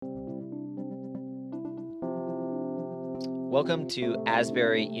Welcome to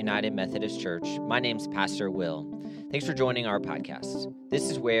Asbury United Methodist Church. My name's Pastor Will. Thanks for joining our podcast. This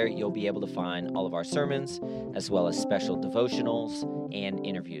is where you'll be able to find all of our sermons, as well as special devotionals and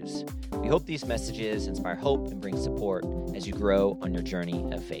interviews. We hope these messages inspire hope and bring support as you grow on your journey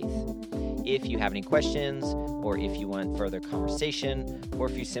of faith. If you have any questions, or if you want further conversation, or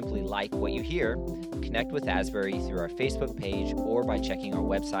if you simply like what you hear, connect with Asbury through our Facebook page or by checking our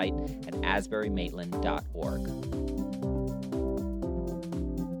website at asburymaitland.org.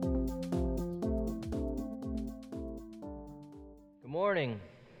 Morning.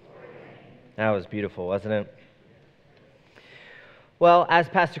 That was beautiful, wasn't it? Well, as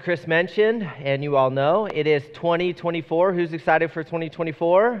Pastor Chris mentioned, and you all know, it is 2024. Who's excited for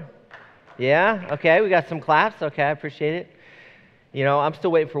 2024? Yeah? Okay, we got some claps. Okay, I appreciate it. You know, I'm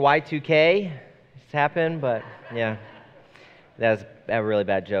still waiting for Y2K to happen, but yeah. That's a really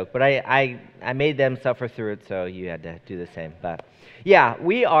bad joke. But I made them suffer through it, so you had to do the same. But yeah,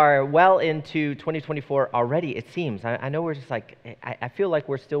 we are well into 2024 already, it seems. I know we're just like, I feel like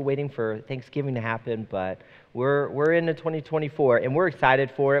we're still waiting for Thanksgiving to happen, but we're into 2024, and we're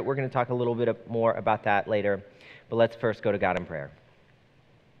excited for it. We're going to talk a little bit more about that later. But let's first go to God in prayer.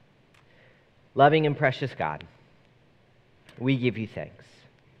 Loving and precious God, we give you thanks.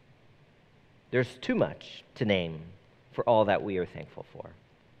 There's too much to name for all that we are thankful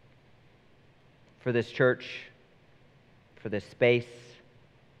for this church, for this space,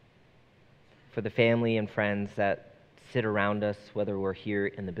 for the family and friends that sit around us, whether we're here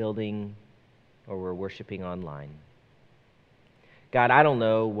in the building or we're worshiping online. God, I don't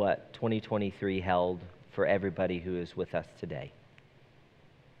know what 2023 held for everybody who is with us today.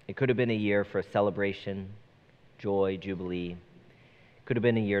 It could have been a year for celebration, joy, jubilee. It could have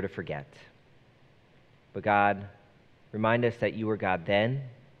been a year to forget. But God, remind us that you were God then,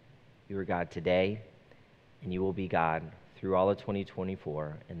 you are God today, and you will be God through all of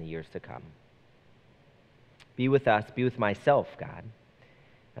 2024 and the years to come. Be with us, be with myself, God,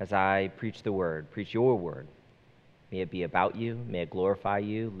 as I preach the word, preach your word. May it be about you, may it glorify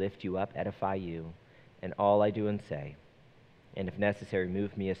you, lift you up, edify you, and all I do and say. And if necessary,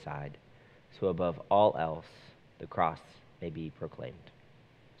 move me aside, so above all else, the cross may be proclaimed.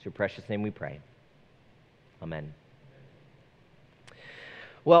 It's your precious name we pray. Amen.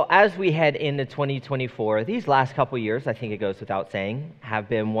 Well, as we head into 2024, these last couple years, I think it goes without saying, have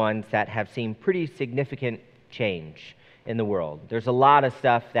been ones that have seen pretty significant change in the world. There's a lot of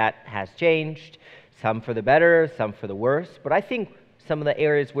stuff that has changed, some for the better, some for the worse, but I think some of the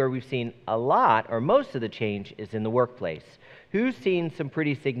areas where we've seen a lot, or most of the change, is in the workplace. Who's seen some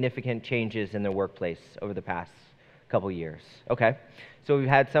pretty significant changes in their workplace over the past couple years? Okay, so we've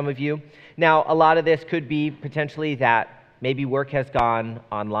had some of you. Now, a lot of this could be potentially that maybe work has gone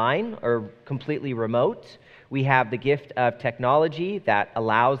online or completely remote. We have the gift of technology that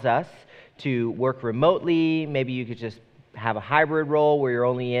allows us to work remotely. Maybe you could just have a hybrid role where you're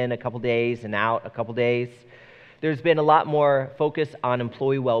only in a couple days and out a couple days. There's been a lot more focus on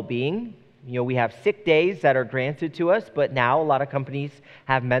employee well-being. You know, we have sick days that are granted to us, but now a lot of companies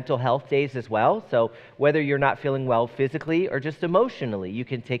have mental health days as well. So whether you're not feeling well physically or just emotionally, you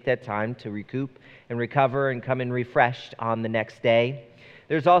can take that time to recoup and recover and come in refreshed on the next day.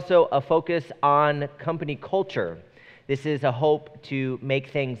 There's also a focus on company culture. This is a hope to make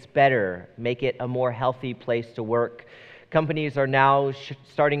things better, make it a more healthy place to work. Companies are now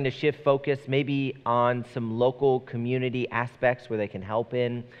starting to shift focus maybe on some local community aspects where they can help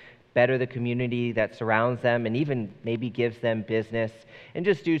in, better the community that surrounds them, and even maybe gives them business, and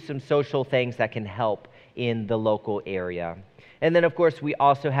just do some social things that can help in the local area. And then, of course, we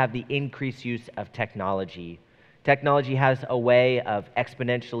also have the increased use of technology. Technology has a way of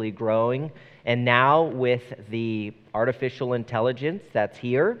exponentially growing, and now with the artificial intelligence that's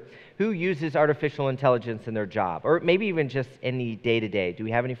here, who uses artificial intelligence in their job? Or maybe even just any day-to-day. Do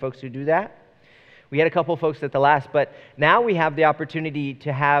we have any folks who do that? We had a couple folks at the last, but now we have the opportunity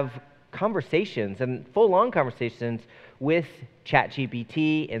to have conversations and full-on conversations with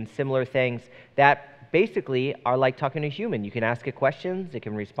ChatGPT and similar things that basically are like talking to a human. You can ask it questions, it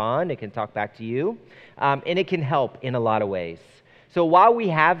can respond, it can talk back to you, and it can help in a lot of ways. So while we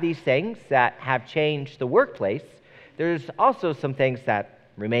have these things that have changed the workplace, there's also some things that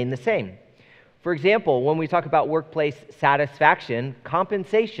remain the same. For example, when we talk about workplace satisfaction,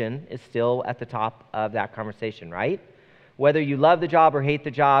 compensation is still at the top of that conversation, right? Whether you love the job or hate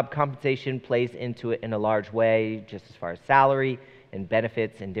the job, compensation plays into it in a large way, just as far as salary and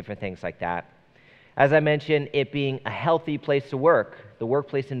benefits and different things like that. As I mentioned, it being a healthy place to work, the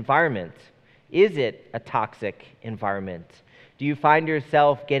workplace environment. Is it a toxic environment? Do you find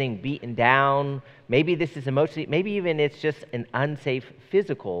yourself getting beaten down, Maybe this is emotionally, maybe even it's just an unsafe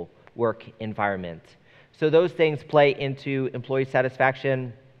physical work environment. So those things play into employee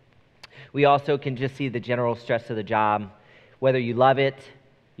satisfaction. We also can just see the general stress of the job, whether you love it,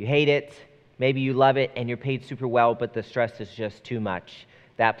 you hate it, maybe you love it and you're paid super well, but the stress is just too much.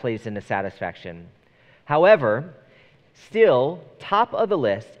 That plays into satisfaction. However, still, top of the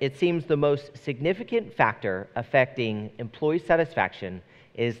list, it seems the most significant factor affecting employee satisfaction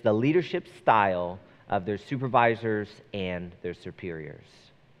is the leadership style of their supervisors and their superiors.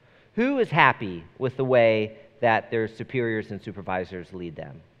 Who is happy with the way that their superiors and supervisors lead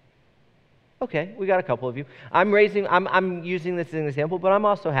them? Okay, we got a couple of you. I'm using this as an example, but I'm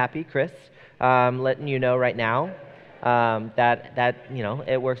also happy, Chris, letting you know right now that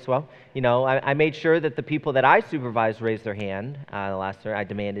it works well. I made sure that the people that I supervised raised their hand the last time. I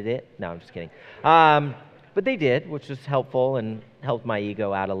demanded it. No, I'm just kidding. But they did, which was helpful and helped my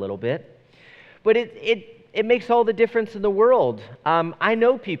ego out a little bit. But it makes all the difference in the world. I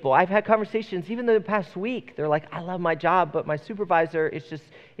know people. I've had conversations even the past week. They're like, I love my job, but my supervisor, it's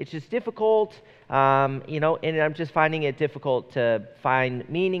just difficult. And I'm just finding it difficult to find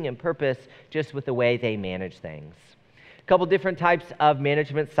meaning and purpose just with the way they manage things. A couple different types of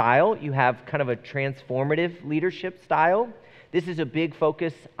management style. You have kind of a transformative leadership style. This is a big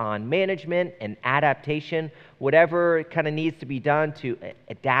focus on management and adaptation, whatever kind of needs to be done to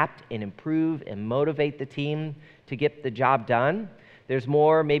adapt and improve and motivate the team to get the job done. There's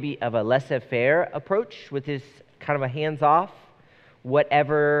more maybe of a laissez-faire approach with this kind of a hands-off,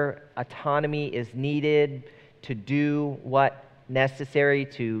 whatever autonomy is needed to do what necessary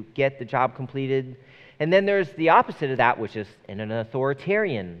to get the job completed. And then there's the opposite of that, which is in an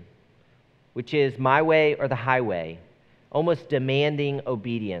authoritarian, which is my way or the highway. Almost demanding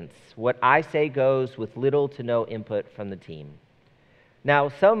obedience. What I say goes with little to no input from the team. Now,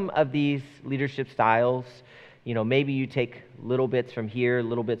 some of these leadership styles, maybe you take little bits from here,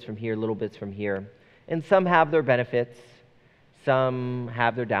 little bits from here, little bits from here, and some have their benefits, some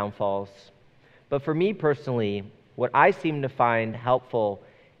have their downfalls. But for me personally, what I seem to find helpful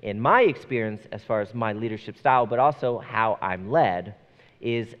in my experience as far as my leadership style, but also how I'm led,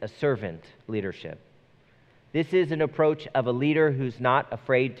 is a servant leadership. This is an approach of a leader who's not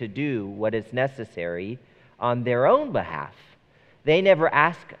afraid to do what is necessary on their own behalf. They never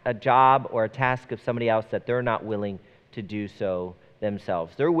ask a job or a task of somebody else that they're not willing to do so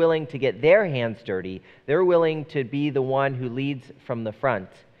themselves. They're willing to get their hands dirty. They're willing to be the one who leads from the front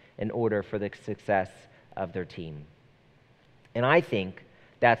in order for the success of their team. And I think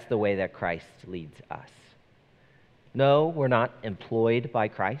that's the way that Christ leads us. No, we're not employed by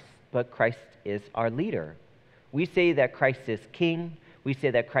Christ, but Christ is our leader. We say that Christ is King, we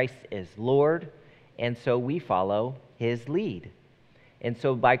say that Christ is Lord, and so we follow his lead. And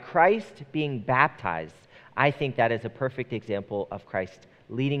so by Christ being baptized, I think that is a perfect example of Christ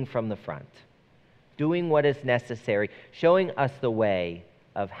leading from the front, doing what is necessary, showing us the way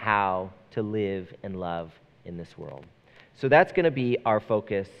of how to live and love in this world. So that's going to be our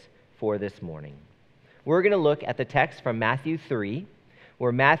focus for this morning. We're going to look at the text from Matthew 3,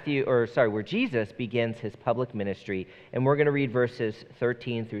 where Jesus begins his public ministry, and we're going to read verses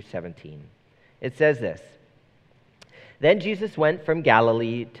 13 through 17. It says this: Then Jesus went from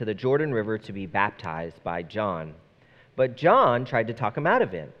Galilee to the Jordan River to be baptized by John. But John tried to talk him out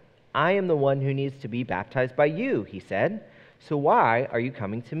of it. I am the one who needs to be baptized by you, he said. So why are you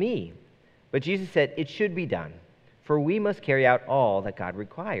coming to me? But Jesus said, it should be done, for we must carry out all that God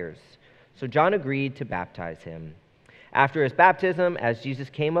requires. So John agreed to baptize him. After his baptism, as Jesus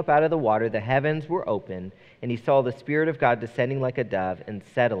came up out of the water, the heavens were opened, and he saw the Spirit of God descending like a dove and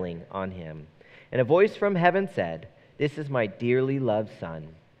settling on him. And a voice from heaven said, This is my dearly loved Son,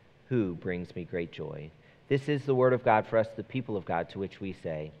 who brings me great joy. This is the word of God for us, the people of God, to which we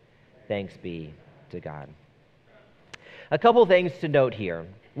say, Thanks be to God. A couple things to note here.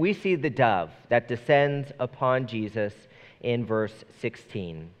 We see the dove that descends upon Jesus in verse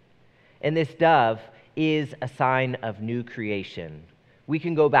 16. And this dove is a sign of new creation. We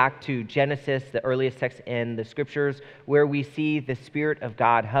can go back to Genesis, the earliest text in the scriptures, where we see the Spirit of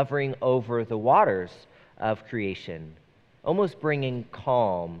God hovering over the waters of creation, almost bringing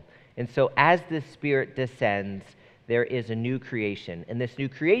calm. And so as the Spirit descends, there is a new creation. And this new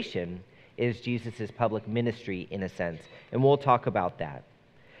creation is Jesus' public ministry in a sense. And we'll talk about that.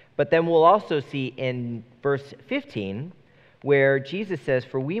 But then we'll also see in verse 15, where Jesus says,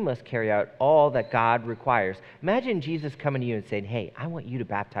 for we must carry out all that God requires. Imagine Jesus coming to you and saying, hey, I want you to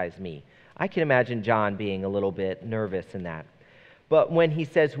baptize me. I can imagine John being a little bit nervous in that. But when he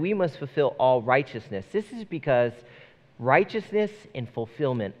says we must fulfill all righteousness, this is because Righteousness and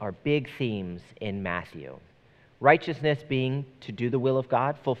fulfillment are big themes in Matthew. Righteousness being to do the will of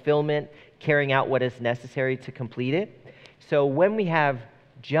God, fulfillment, carrying out what is necessary to complete it. So when we have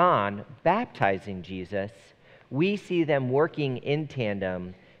John baptizing Jesus, we see them working in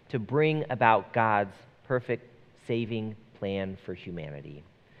tandem to bring about God's perfect saving plan for humanity.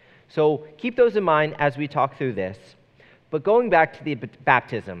 So keep those in mind as we talk through this. But going back to the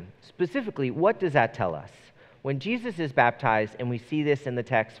baptism, specifically, what does that tell us? When Jesus is baptized, and we see this in the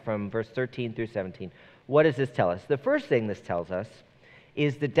text from verse 13 through 17, what does this tell us? The first thing this tells us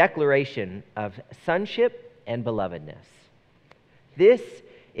is the declaration of sonship and belovedness. This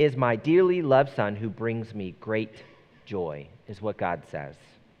is my dearly loved Son who brings me great joy, is what God says.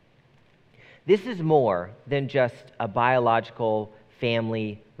 This is more than just a biological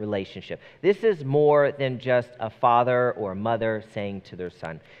family relationship. This is more than just a father or mother saying to their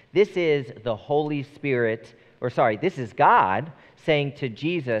son. This is the Holy Spirit, this is God saying to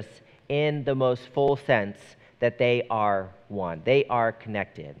Jesus in the most full sense that they are one. They are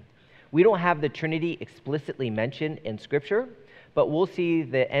connected. We don't have the Trinity explicitly mentioned in Scripture, but we'll see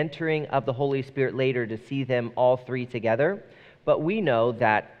the entering of the Holy Spirit later to see them all three together. But we know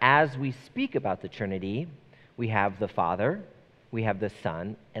that as we speak about the Trinity, we have the Father, we have the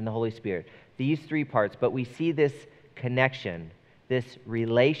Son, and the Holy Spirit. These three parts, but we see this connection, this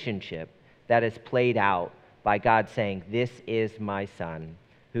relationship that is played out by God saying, "This is my Son,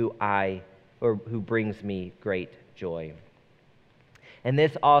 who brings me great joy." And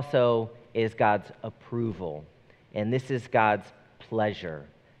this also is God's approval, and this is God's pleasure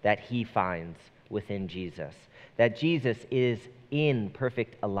that he finds within Jesus, that Jesus is in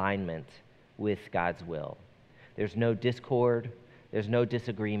perfect alignment with God's will. There's no discord, there's no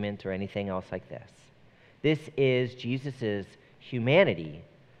disagreement or anything else like this. This is Jesus' humanity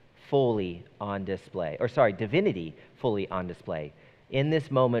fully on display, divinity fully on display. In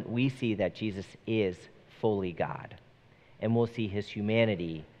this moment, we see that Jesus is fully God, and we'll see his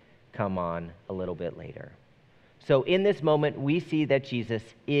humanity come on a little bit later. So in this moment, we see that Jesus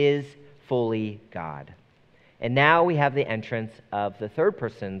is fully God. And now we have the entrance of the third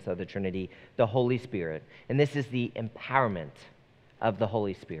persons of the Trinity, the Holy Spirit. And this is the empowerment of the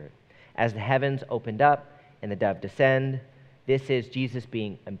Holy Spirit. As the heavens opened up and the dove descend, this is Jesus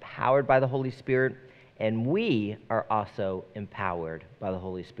being empowered by the Holy Spirit, and we are also empowered by the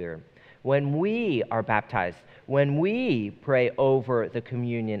Holy Spirit. When we are baptized, when we pray over the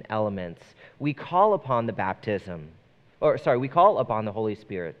communion elements, we call upon the Holy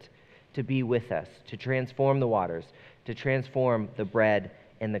Spirit to be with us, to transform the waters, to transform the bread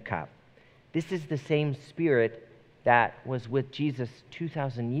and the cup. This is the same Spirit that was with Jesus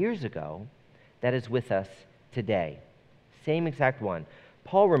 2,000 years ago that is with us today. Same exact one.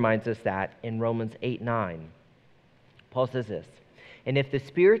 Paul reminds us that in Romans 8:9. Paul says this, "And if the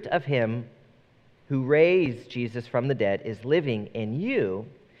Spirit of him who raised Jesus from the dead is living in you,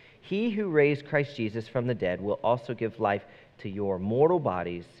 he who raised Christ Jesus from the dead will also give life to your mortal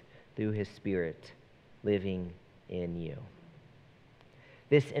bodies through his Spirit living in you."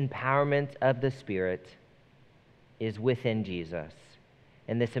 This empowerment of the Spirit is within Jesus.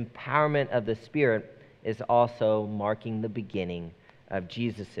 And this empowerment of the Spirit is also marking the beginning of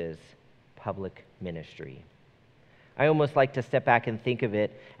Jesus' public ministry. I almost like to step back and think of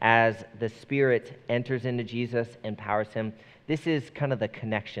it as the Spirit enters into Jesus, empowers him. This is kind of the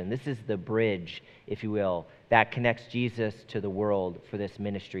connection. This is the bridge, if you will, that connects Jesus to the world for this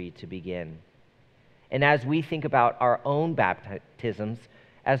ministry to begin. And as we think about our own baptisms,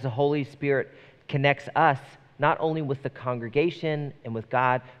 as the Holy Spirit connects us not only with the congregation and with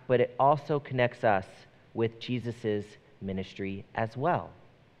God, but it also connects us with Jesus' ministry as well.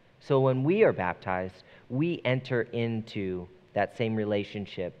 So when we are baptized, we enter into that same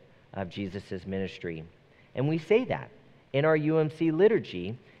relationship of Jesus' ministry. And we say that. In our UMC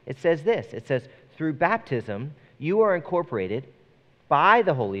liturgy, it says this. It says, "Through baptism, you are incorporated by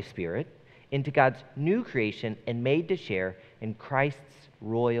the Holy Spirit into God's new creation and made to share in Christ's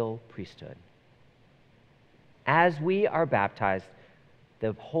royal priesthood." As we are baptized,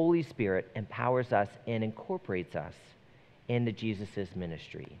 the Holy Spirit empowers us and incorporates us into Jesus'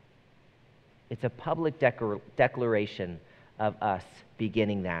 ministry. It's a public declaration of us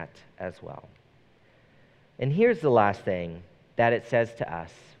beginning that as well. And here's the last thing that it says to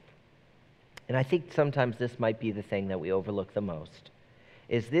us, and I think sometimes this might be the thing that we overlook the most,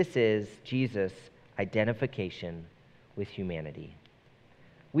 is this is Jesus' identification with humanity.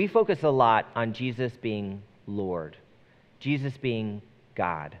 We focus a lot on Jesus being Lord, Jesus being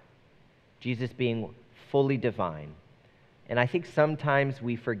God, Jesus being fully divine. And I think sometimes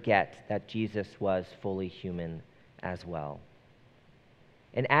we forget that Jesus was fully human as well.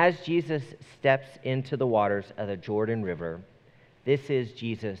 And as Jesus steps into the waters of the Jordan River, this is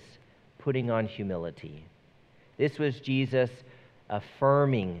Jesus putting on humility. This was Jesus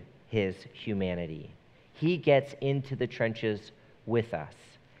affirming his humanity. He gets into the trenches with us,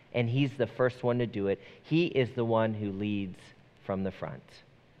 and he's the first one to do it. He is the one who leads from the front.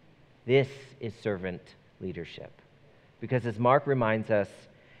 This is servant leadership. Because as Mark reminds us,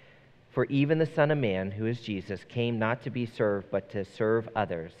 for even the Son of Man, who is Jesus, came not to be served, but to serve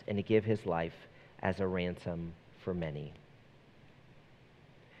others and to give his life as a ransom for many.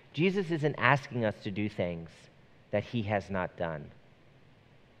 Jesus isn't asking us to do things that he has not done.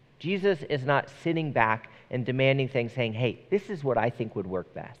 Jesus is not sitting back and demanding things, saying, hey, this is what I think would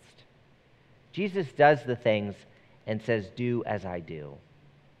work best. Jesus does the things and says, do as I do.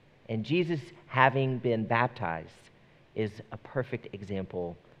 And Jesus, having been baptized, is a perfect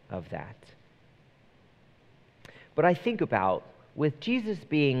example of that. But I think about, with Jesus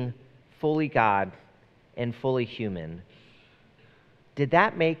being fully God and fully human, did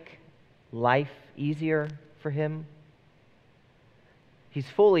that make life easier for him? He's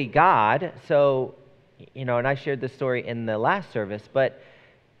fully God, so, and I shared this story in the last service, but,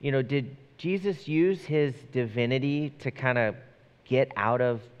 did Jesus use his divinity to kind of get out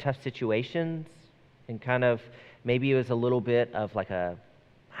of tough situations? And kind of, maybe it was a little bit of like it's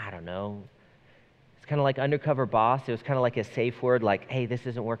kind of like undercover boss. It was kind of like a safe word, like, hey, this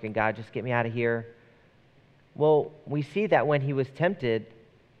isn't working, God, just get me out of here. Well, we see that when he was tempted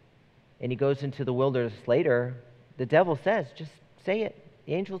and he goes into the wilderness later, the devil says, just say it.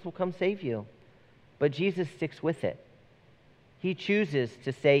 The angels will come save you. But Jesus sticks with it. He chooses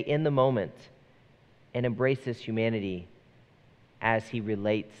to stay in the moment and embraces humanity as he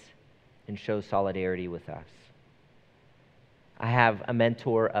relates and shows solidarity with us. I have a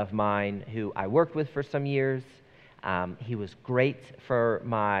mentor of mine who I worked with for some years. He was great for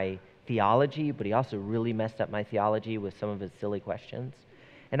my theology, but he also really messed up my theology with some of his silly questions.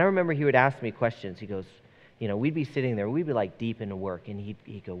 And I remember he would ask me questions. He goes, we'd be sitting there, we'd be like deep into work, and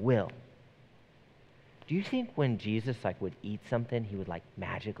he'd go, Will, do you think when Jesus would eat something, he would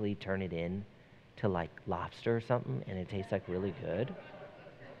magically turn it in to lobster or something, and it tastes really good?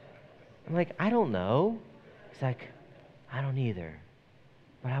 I'm like, I don't know. He's like, I don't either,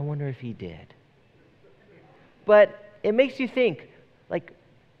 but I wonder if he did. But it makes you think,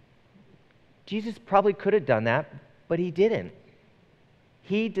 Jesus probably could have done that, but he didn't.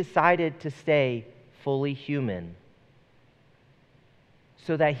 He decided to stay fully human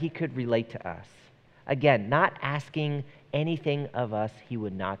so that he could relate to us. Again, not asking anything of us he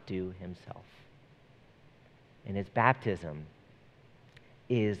would not do himself. And his baptism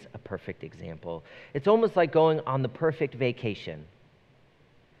is a perfect example. It's almost like going on the perfect vacation.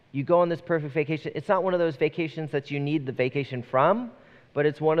 You go on this perfect vacation. It's not one of those vacations that you need the vacation from, but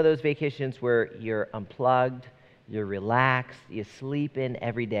it's one of those vacations where you're unplugged, you're relaxed, you sleep in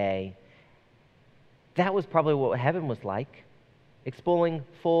every day. That was probably what heaven was like, exploring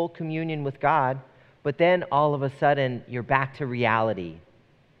full communion with God, but then all of a sudden you're back to reality,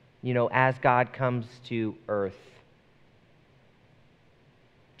 as God comes to earth.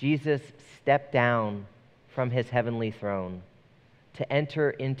 Jesus stepped down from his heavenly throne to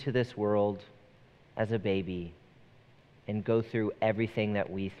enter into this world as a baby and go through everything that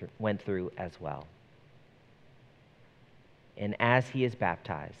we went through as well. And as he is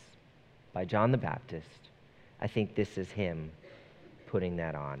baptized by John the Baptist, I think this is him putting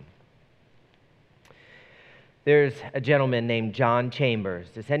that on. There's a gentleman named John Chambers.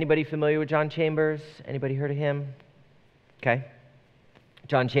 Is anybody familiar with John Chambers? Anybody heard of him? Okay.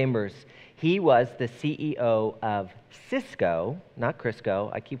 John Chambers, he was the CEO of Cisco, not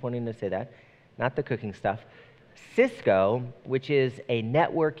Crisco. I keep wanting to say that, not the cooking stuff. Cisco, which is a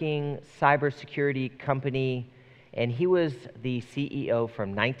networking cybersecurity company, and he was the CEO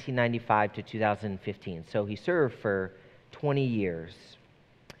from 1995 to 2015. So he served for 20 years.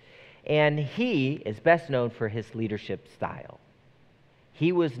 And he is best known for his leadership style.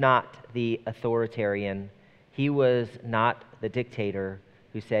 He was not the authoritarian. He was not the dictator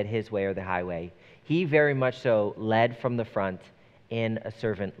who said his way or the highway. He very much so led from the front in a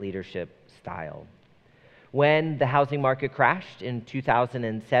servant leadership style. When the housing market crashed in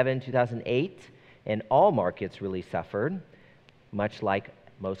 2007, 2008, and all markets really suffered, much like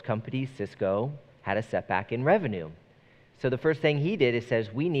most companies, Cisco had a setback in revenue. So the first thing he did is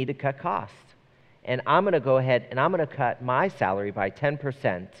says, we need to cut costs. And I'm going to go ahead and I'm going to cut my salary by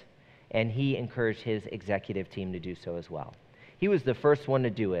 10%. And he encouraged his executive team to do so as well. He was the first one to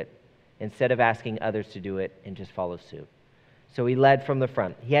do it instead of asking others to do it and just follow suit. So he led from the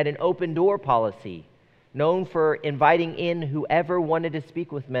front. He had an open door policy known for inviting in whoever wanted to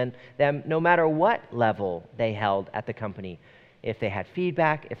speak with them, no matter what level they held at the company. If they had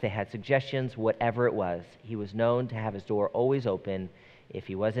feedback, if they had suggestions, whatever it was, he was known to have his door always open if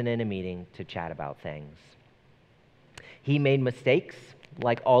he wasn't in a meeting to chat about things. He made mistakes,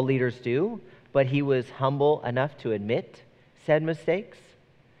 like all leaders do, but he was humble enough to admit said mistakes.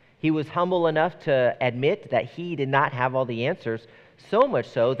 He was humble enough to admit that he did not have all the answers, so much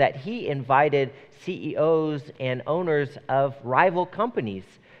so that he invited CEOs and owners of rival companies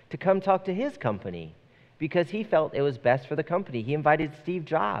to come talk to his company because he felt it was best for the company. He invited Steve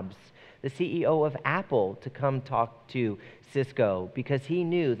Jobs, the CEO of Apple, to come talk to Cisco because he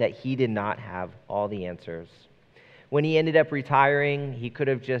knew that he did not have all the answers. When he ended up retiring, he could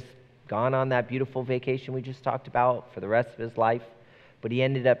have just gone on that beautiful vacation we just talked about for the rest of his life, but he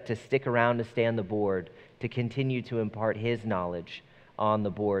ended up to stick around to stay on the board, to continue to impart his knowledge on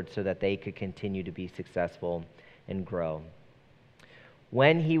the board so that they could continue to be successful and grow.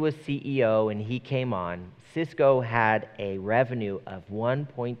 When he was CEO and he came on, Cisco had a revenue of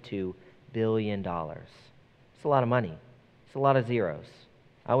 $1.2 billion. It's a lot of money. It's a lot of zeros.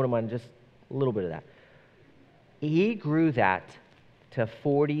 I wouldn't mind just a little bit of that. He grew that to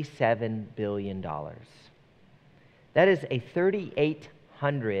 $47 billion. That is a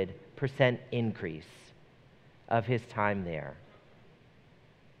 3,800% increase of his time there.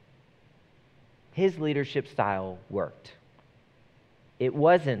 His leadership style worked. It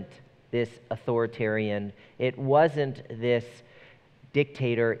wasn't this authoritarian, it wasn't this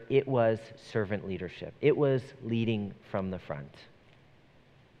dictator, it was servant leadership. It was leading from the front.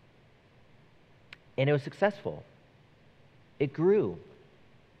 And it was successful. It grew.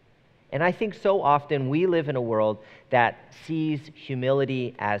 And I think so often we live in a world that sees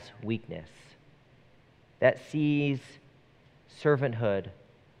humility as weakness, that sees servanthood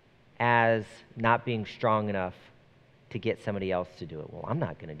as not being strong enough to get somebody else to do it. Well, I'm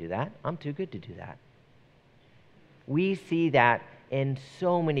not going to do that. I'm too good to do that. We see that in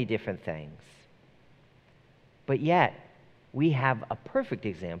so many different things. But yet, we have a perfect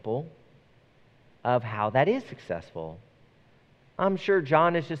example of how that is successful. I'm sure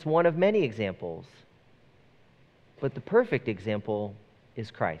John is just one of many examples. But the perfect example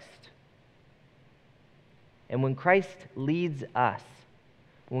is Christ. And when Christ leads us,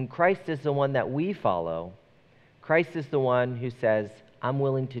 when Christ is the one that we follow, Christ is the one who says, I'm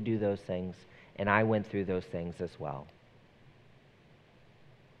willing to do those things, and I went through those things as well.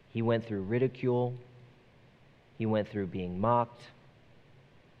 He went through ridicule. He went through being mocked.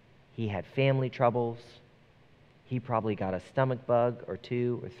 He had family troubles. He probably got a stomach bug or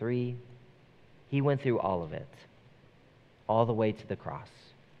 2 or 3. He went through all of it, all the way to the cross,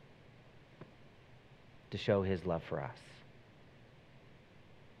 to show his love for us.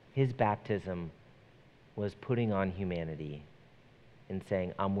 His baptism was putting on humanity and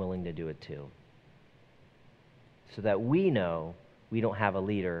saying, I'm willing to do it too. So that we know we don't have a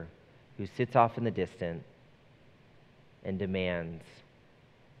leader who sits off in the distance and demands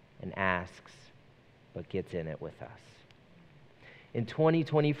and asks, but gets in it with us. In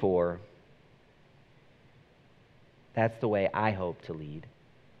 2024, that's the way I hope to lead.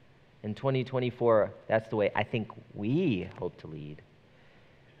 In 2024, that's the way I think we hope to lead.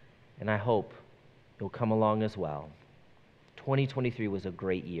 And I hope you'll come along as well. 2023 was a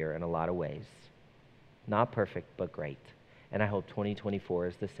great year in a lot of ways. Not perfect, but great. And I hope 2024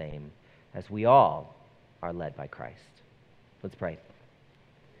 is the same, as we all are led by Christ. Let's pray.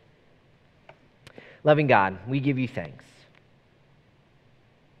 Loving God, we give you thanks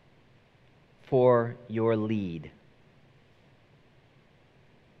for your lead,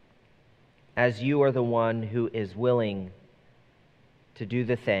 as you are the one who is willing to do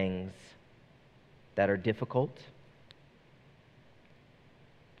the things that are difficult,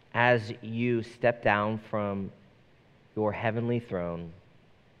 as you step down from your heavenly throne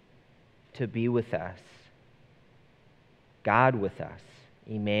to be with us, God with us,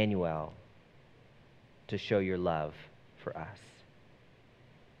 Emmanuel, to show your love for us.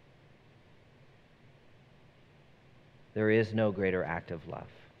 There is no greater act of love,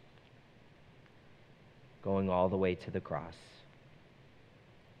 going all the way to the cross.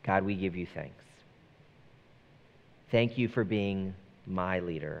 God, we give you thanks. Thank you for being my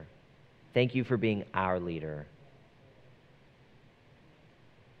leader. Thank you for being our leader.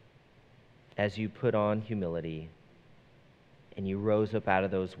 As you put on humility and you rose up out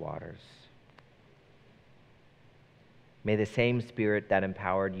of those waters, may the same Spirit that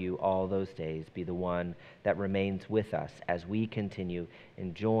empowered you all those days be the one that remains with us as we continue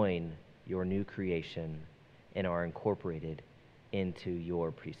and join your new creation and are incorporated into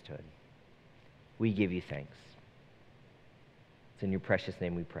your priesthood. we give you thanks. It's in your precious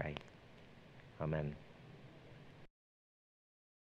name we pray. Amen.